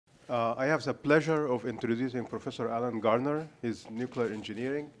I have the pleasure of introducing Professor Alan Garner. He's nuclear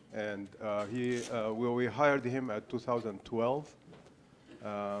engineering, and we hired him at 2012.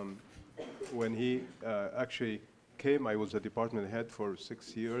 When he actually came, I was a department head for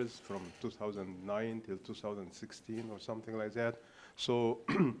 6 years, from 2009 till 2016 or something like that. So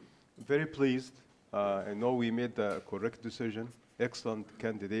very pleased. I know we made the correct decision. Excellent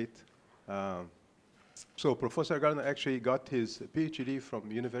candidate. So Professor Garner actually got his PhD from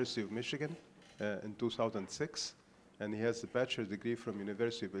University of Michigan in 2006, and he has a bachelor's degree from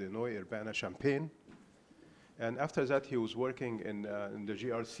University of Illinois, Urbana-Champaign. And after that, he was working in the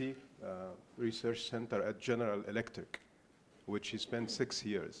GRC Research Center at General Electric, which he spent 6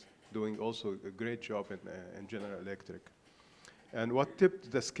 years, doing also a great job in General Electric. And what tipped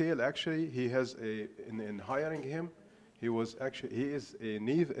the scale, actually, he has in hiring him, he is a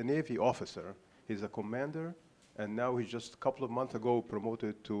Navy officer. He's a commander, and now he's just a couple of months ago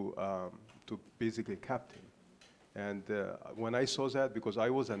promoted to basically captain. And when I saw that, because I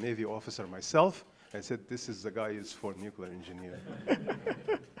was a Navy officer myself, I said, this is the guy is for nuclear engineering.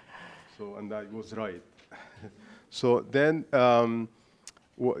 So, and I was right. So then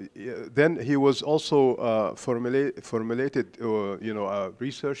he was also formulated, a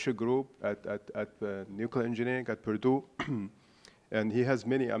research group at nuclear engineering at Purdue. And he has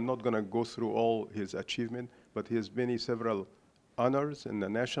many, I'm not going to go through all his achievement, but he has several honors in the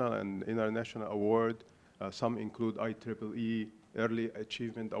national and international award. Some include IEEE Early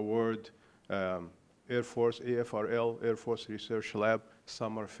Achievement Award, Air Force, AFRL, Air Force Research Lab,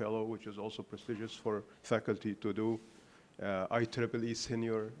 Summer Fellow, which is also prestigious for faculty to do, IEEE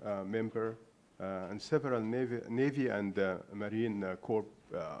Senior Member, and several Navy and Marine Corps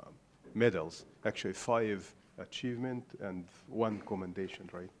medals, actually 5 achievement and 1 commendation,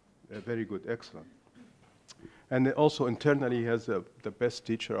 right? Very good, excellent. And also internally, he has the Best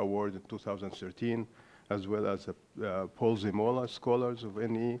Teacher Award in 2013, as well as the Paul Zimola Scholars of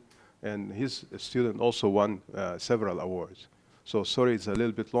NE, and his student also won several awards. So sorry, it's a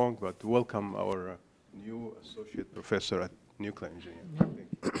little bit long, but welcome our new associate professor at nuclear engineering. Thank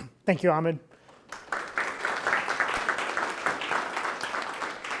you. Thank you, Ahmed.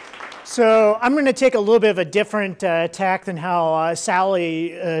 So I'm going to take a little bit of a different tack than how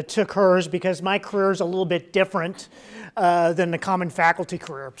Sally took hers, because my career is a little bit different than the common faculty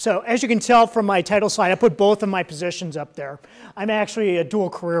career. So as you can tell from my title slide, I put both of my positions up there. I'm actually a dual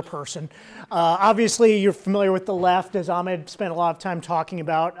career person. Obviously, you're familiar with the left, as Ahmed spent a lot of time talking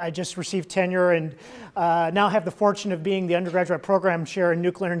about. I just received tenure and now have the fortune of being the undergraduate program chair in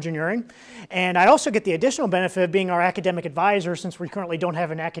nuclear engineering. And I also get the additional benefit of being our academic advisor, since we currently don't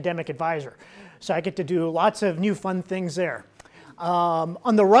have an academic advisor. So I get to do lots of new fun things there.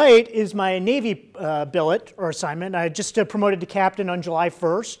 On the right is my Navy billet or assignment. I just promoted to captain on July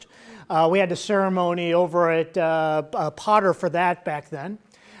 1st. We had a ceremony over at Potter for that back then.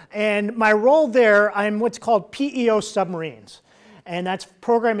 And my role there, I'm what's called PEO submarines. And that's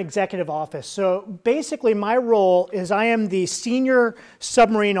Program Executive Office. So basically my role is I am the senior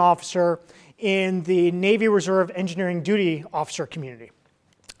submarine officer in the Navy Reserve Engineering Duty Officer community.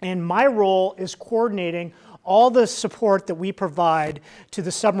 And my role is coordinating all the support that we provide to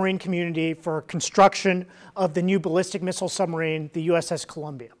the submarine community for construction of the new ballistic missile submarine, the USS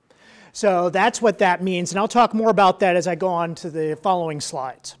Columbia. So that's what that means, and I'll talk more about that as I go on to the following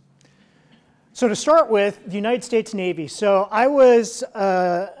slides. So to start with, the United States Navy. So I was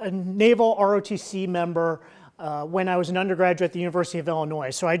a naval ROTC member when I was an undergraduate at the University of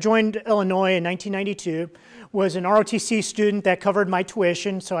Illinois. So I joined Illinois in 1992, was an ROTC student that covered my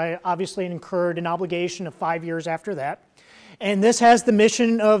tuition, so I obviously incurred an obligation of 5 years after that. And this has the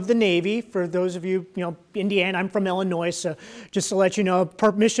mission of the Navy. For those of you, Indiana, I'm from Illinois, so just to let you know,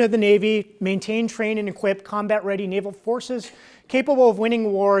 mission of the Navy: maintain, train, and equip combat-ready naval forces capable of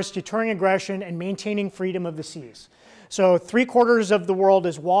winning wars, deterring aggression, and maintaining freedom of the seas. So 3/4 of the world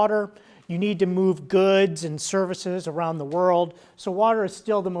is water. You need to move goods and services around the world. So water is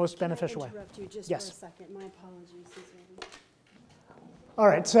still the most beneficial way. Can I interrupt you just Yes. for a second? My apologies. All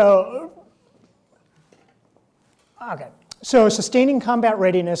right, so, okay. So sustaining combat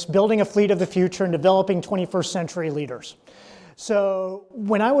readiness, building a fleet of the future, and developing 21st century leaders. So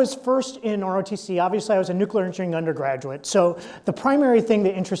when I was first in ROTC, obviously I was a nuclear engineering undergraduate. So the primary thing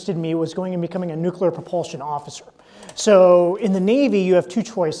that interested me was going and becoming a nuclear propulsion officer. So in the Navy, you have 2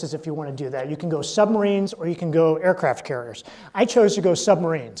 choices if you want to do that. You can go submarines or you can go aircraft carriers. I chose to go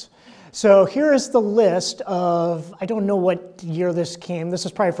submarines. So here is the list of, I don't know what year this came. This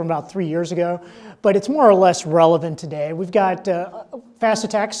is probably from about 3 years ago, but it's more or less relevant today. We've got fast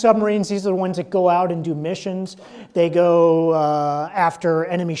attack submarines. These are the ones that go out and do missions. They go after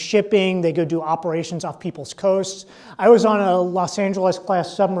enemy shipping. They go do operations off people's coasts. I was on a Los Angeles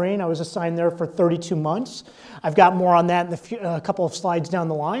class submarine. I was assigned there for 32 months. I've got more on that in a couple of slides down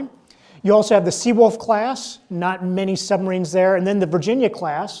the line. You also have the Seawolf class, not many submarines there, and then the Virginia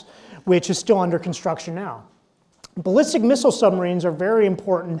class, which is still under construction now. Ballistic missile submarines are very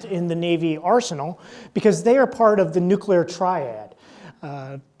important in the Navy arsenal because they are part of the nuclear triad.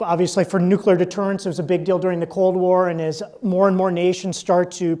 Obviously for nuclear deterrence, it was a big deal during the Cold War, and as more and more nations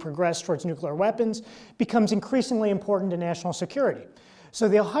start to progress towards nuclear weapons, it becomes increasingly important to national security. So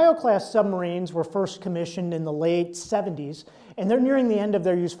the Ohio-class submarines were first commissioned in the late 70s, and they're nearing the end of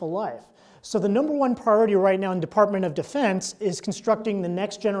their useful life. So the #1 priority right now in Department of Defense is constructing the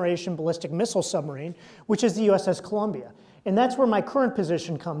next generation ballistic missile submarine, which is the USS Columbia. And that's where my current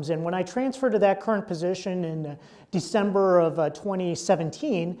position comes in. When I transferred to that current position in December of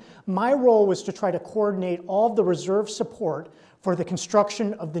 2017, my role was to try to coordinate all of the reserve support for the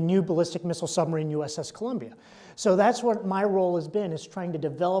construction of the new ballistic missile submarine USS Columbia. So that's what my role has been, is trying to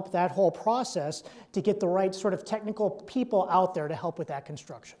develop that whole process to get the right sort of technical people out there to help with that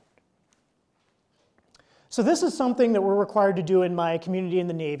construction. So this is something that we're required to do in my community in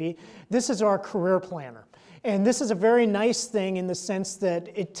the Navy. This is our career planner. And this is a very nice thing in the sense that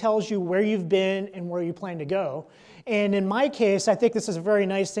it tells you where you've been and where you plan to go. And in my case, I think this is a very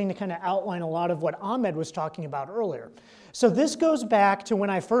nice thing to kind of outline a lot of what Ahmed was talking about earlier. So this goes back to when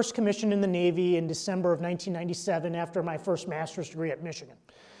I first commissioned in the Navy in December of 1997 after my first master's degree at Michigan.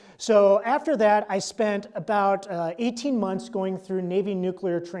 So after that, I spent about 18 months going through Navy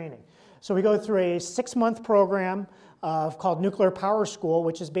nuclear training. So we go through a 6-month program called Nuclear Power School,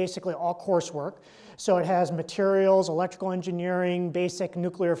 which is basically all coursework. So it has materials, electrical engineering, basic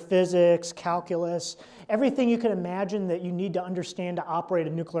nuclear physics, calculus, everything you can imagine that you need to understand to operate a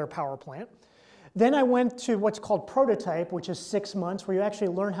nuclear power plant. Then I went to what's called prototype, which is 6 months, where you actually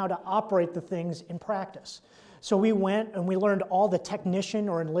learn how to operate the things in practice. So we went and we learned all the technician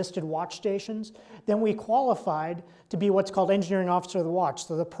or enlisted watch stations. Then we qualified to be what's called engineering officer of the watch,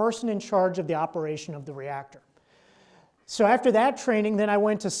 so the person in charge of the operation of the reactor. So after that training, then I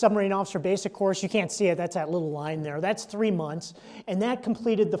went to submarine officer basic course. You can't see it, that's that little line there. That's 3 months, and that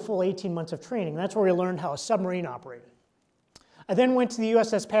completed the full 18 months of training. That's where we learned how a submarine operated. I then went to the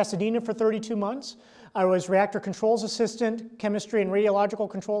USS Pasadena for 32 months. I was reactor controls assistant, chemistry and radiological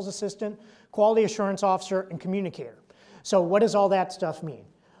controls assistant, quality assurance officer, and communicator. So what does all that stuff mean?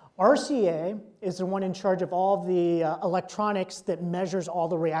 RCA is the one in charge of all the electronics that measures all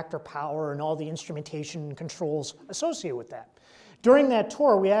the reactor power and all the instrumentation and controls associated with that. During that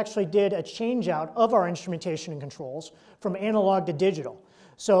tour, we actually did a change out of our instrumentation and controls from analog to digital.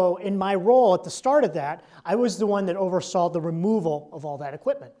 So in my role at the start of that, I was the one that oversaw the removal of all that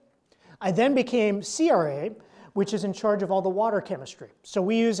equipment. I then became CRA, which is in charge of all the water chemistry. So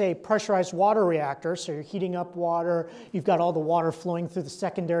we use a pressurized water reactor, so you're heating up water, you've got all the water flowing through the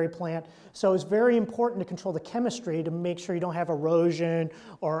secondary plant. So it's very important to control the chemistry to make sure you don't have erosion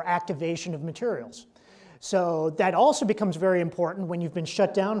or activation of materials. So that also becomes very important when you've been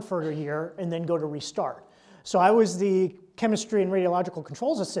shut down for a year and then go to restart. So I was the chemistry and radiological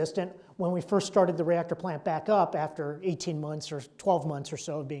controls assistant when we first started the reactor plant back up after 18 months or 12 months or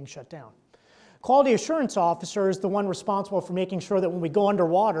so of being shut down. Quality assurance officer is the one responsible for making sure that when we go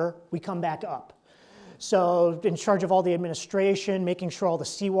underwater, we come back up. So in charge of all the administration, making sure all the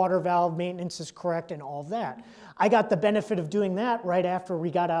seawater valve maintenance is correct and all of that. I got the benefit of doing that right after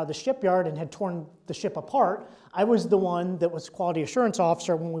we got out of the shipyard and had torn the ship apart. I was the one that was quality assurance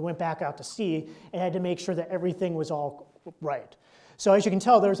officer when we went back out to sea and had to make sure that everything was all right. So as you can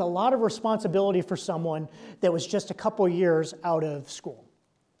tell, there's a lot of responsibility for someone that was just a couple years out of school.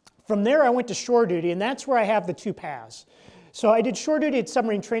 From there, I went to shore duty, and that's where I have the 2 paths. So I did shore duty at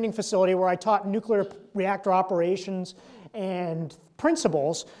submarine training facility where I taught nuclear reactor operations and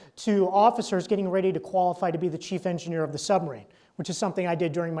principles to officers getting ready to qualify to be the chief engineer of the submarine, which is something I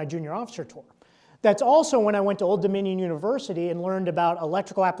did during my junior officer tour. That's also when I went to Old Dominion University and learned about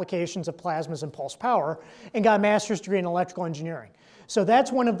electrical applications of plasmas and pulse power and got a master's degree in electrical engineering. So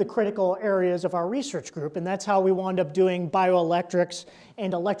that's one of the critical areas of our research group, and that's how we wound up doing bioelectrics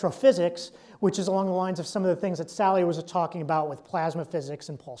and electrophysics, which is along the lines of some of the things that Sally was talking about with plasma physics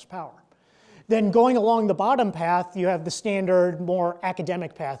and pulse power. Then going along the bottom path, you have the standard, more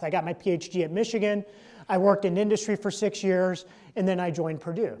academic path. I got my PhD at Michigan, I worked in industry for 6 years, and then I joined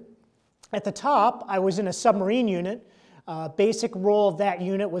Purdue. At the top, I was in a submarine unit. Basic role of that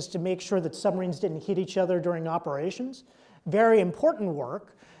unit was to make sure that submarines didn't hit each other during operations. Very important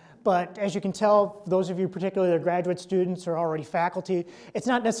work, but as you can tell, those of you particularly that are graduate students or already faculty, it's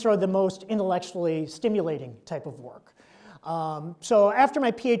not necessarily the most intellectually stimulating type of work. So after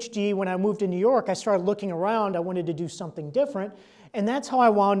my PhD, when I moved to New York, I started looking around. I wanted to do something different, and that's how I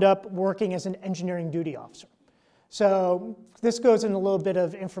wound up working as an engineering duty officer. So this goes in a little bit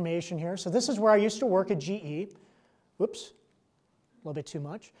of information here. So this is where I used to work at GE. Whoops, a little bit too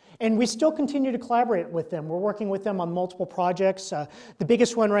much. And we still continue to collaborate with them. We're working with them on multiple projects. The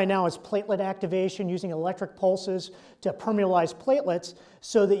biggest one right now is platelet activation using electric pulses to permeabilize platelets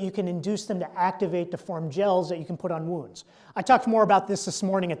so that you can induce them to activate to form gels that you can put on wounds. I talked more about this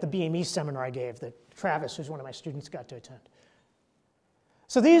morning at the BME seminar I gave that Travis, who's one of my students, got to attend.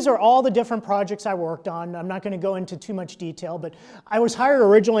 So these are all the different projects I worked on. I'm not going to go into too much detail, but I was hired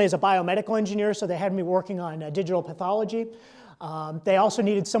originally as a biomedical engineer, so they had me working on digital pathology. They also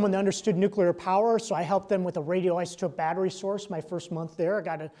needed someone that understood nuclear power, so I helped them with a radioisotope battery source my first month there. I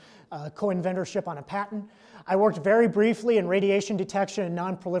got a co-inventorship on a patent. I worked very briefly in radiation detection and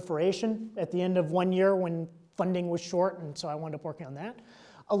non-proliferation at the end of 1 year when funding was short, and so I wound up working on that.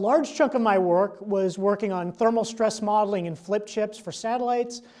 A large chunk of my work was working on thermal stress modeling and flip chips for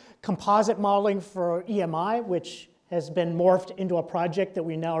satellites, composite modeling for EMI, which has been morphed into a project that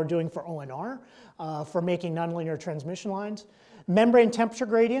we now are doing for ONR, for making nonlinear transmission lines, membrane temperature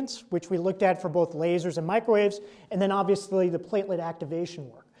gradients, which we looked at for both lasers and microwaves, and then obviously the platelet activation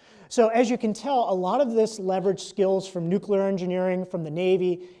work. So as you can tell, a lot of this leveraged skills from nuclear engineering, from the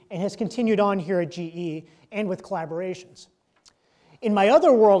Navy, and has continued on here at GE and with collaborations. In my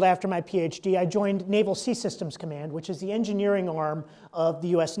other world after my PhD, I joined Naval Sea Systems Command, which is the engineering arm of the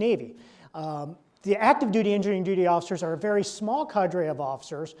US Navy. The active duty engineering duty officers are a very small cadre of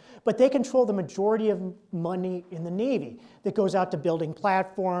officers, but they control the majority of money in the Navy that goes out to building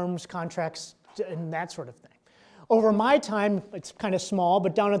platforms, contracts, and that sort of thing. Over my time, it's kind of small,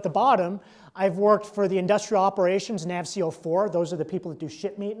 but down at the bottom, I've worked for the industrial operations, NAVCO4. Those are the people that do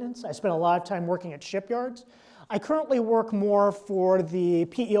ship maintenance. I spent a lot of time working at shipyards. I currently work more for the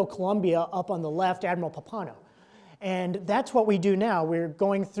PEO Columbia up on the left, Admiral Papano. And that's what we do now. We're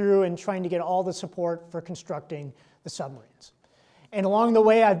going through and trying to get all the support for constructing the submarines. And along the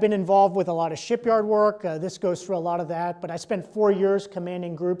way, I've been involved with a lot of shipyard work. This goes through a lot of that. But I spent 4 years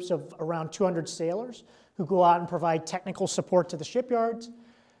commanding groups of around 200 sailors who go out and provide technical support to the shipyards.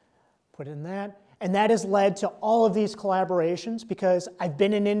 Put in that. And that has led to all of these collaborations because I've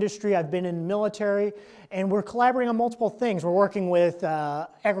been in industry, I've been in military, and we're collaborating on multiple things. We're working with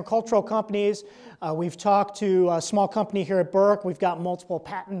agricultural companies. We've talked to a small company here at Burke. We've got multiple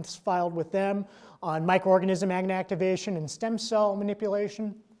patents filed with them on microorganism magnet activation and stem cell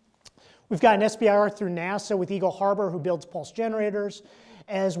manipulation. We've got an SBIR through NASA with Eagle Harbor who builds pulse generators,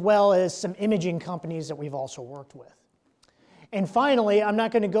 as well as some imaging companies that we've also worked with. And finally, I'm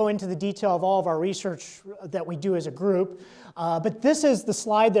not going to go into the detail of all of our research that we do as a group, but this is the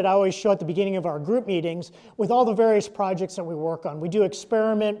slide that I always show at the beginning of our group meetings with all the various projects that we work on. We do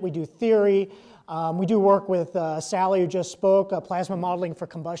experiment, we do theory, we do work with Sally, who just spoke, plasma modeling for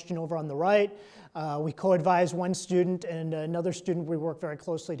combustion over on the right. We co-advise one student and another student. We work very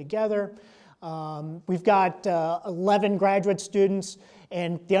closely together. We've got 11 graduate students,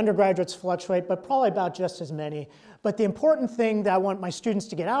 and the undergraduates fluctuate, but probably about just as many. But the important thing that I want my students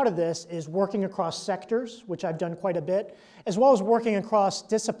to get out of this is working across sectors, which I've done quite a bit, as well as working across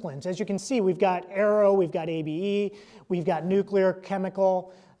disciplines. As you can see, we've got aero, we've got ABE, we've got nuclear,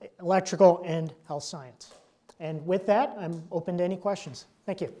 chemical, electrical, and health science. And with that, I'm open to any questions.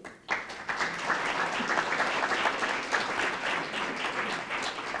 Thank you.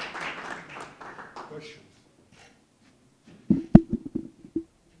 Questions?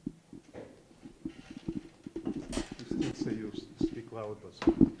 Say you speak loud,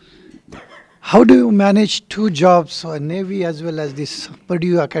 but how do you manage two jobs, Navy as well as this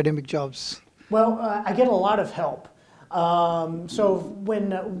Purdue academic jobs? Well, I get a lot of help. So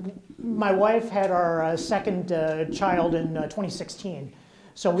when my wife had our second child in 2016,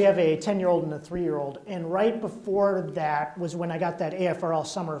 so we have a 10-year-old and a 3-year-old, and right before that was when I got that AFRL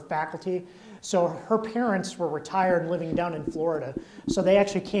summer faculty. So her parents were retired and living down in Florida. So they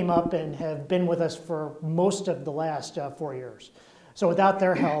actually came up and have been with us for most of the last 4 years. So without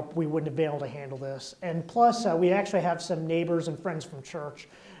their help, we wouldn't have been able to handle this. And plus, we actually have some neighbors and friends from church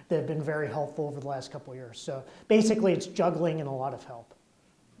that have been very helpful over the last couple of years. So basically, it's juggling and a lot of help.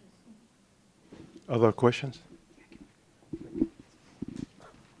 Other questions?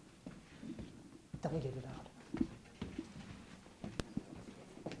 Delegate it out.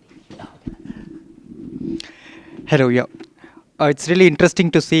 Hello, yeah. It's really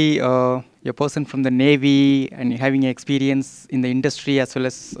interesting to see a person from the Navy and having experience in the industry as well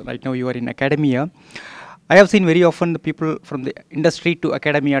as right now you are in academia. I have seen very often the people from the industry to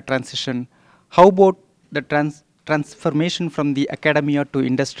academia transition. How about the transformation from the academia to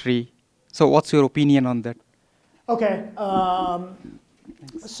industry? So what's your opinion on that? Okay.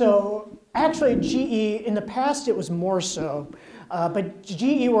 So actually, GE, in the past, it was more so. But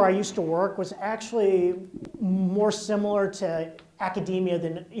GE, where I used to work, was actually more similar to academia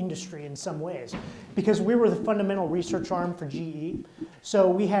than industry in some ways, because we were the fundamental research arm for GE. So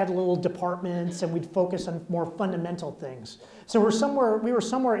we had little departments, and we'd focus on more fundamental things. So we were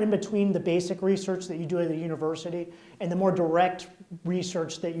somewhere in between the basic research that you do at the university and the more direct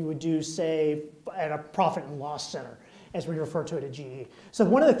research that you would do, say, at a profit and loss center, as we refer to it at GE. So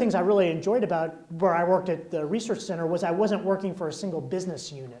one of the things I really enjoyed about where I worked at the research center was I wasn't working for a single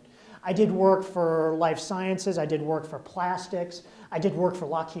business unit. I did work for life sciences, I did work for plastics, I did work for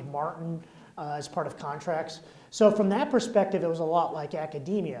Lockheed Martin as part of contracts. So from that perspective, it was a lot like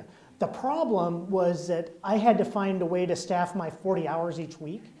academia. The problem was that I had to find a way to staff my 40 hours each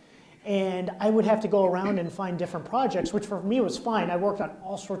week. And I would have to go around and find different projects, which for me was fine. I worked on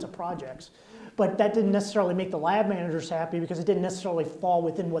all sorts of projects. But that didn't necessarily make the lab managers happy because it didn't necessarily fall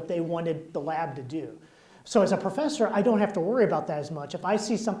within what they wanted the lab to do. So as a professor, I don't have to worry about that as much. If I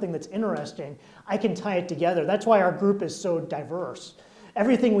see something that's interesting, I can tie it together. That's why our group is so diverse.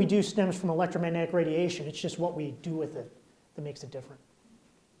 Everything we do stems from electromagnetic radiation. It's just what we do with it that makes it different.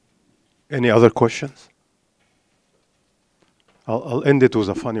 Any other questions? I'll end it with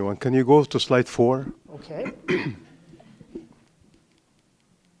a funny one. Can you go to slide 4? Okay.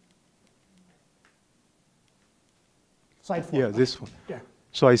 Slide 4. Yeah, this one. Yeah.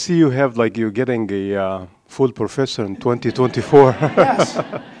 So I see you have, like, you're getting a full professor in 2024. Yes.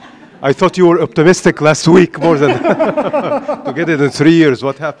 I thought you were optimistic last week more than to get it in 3 years.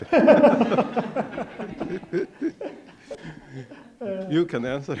 What happened? You can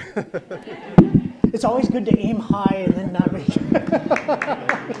answer. It's always good to aim high and then not make it.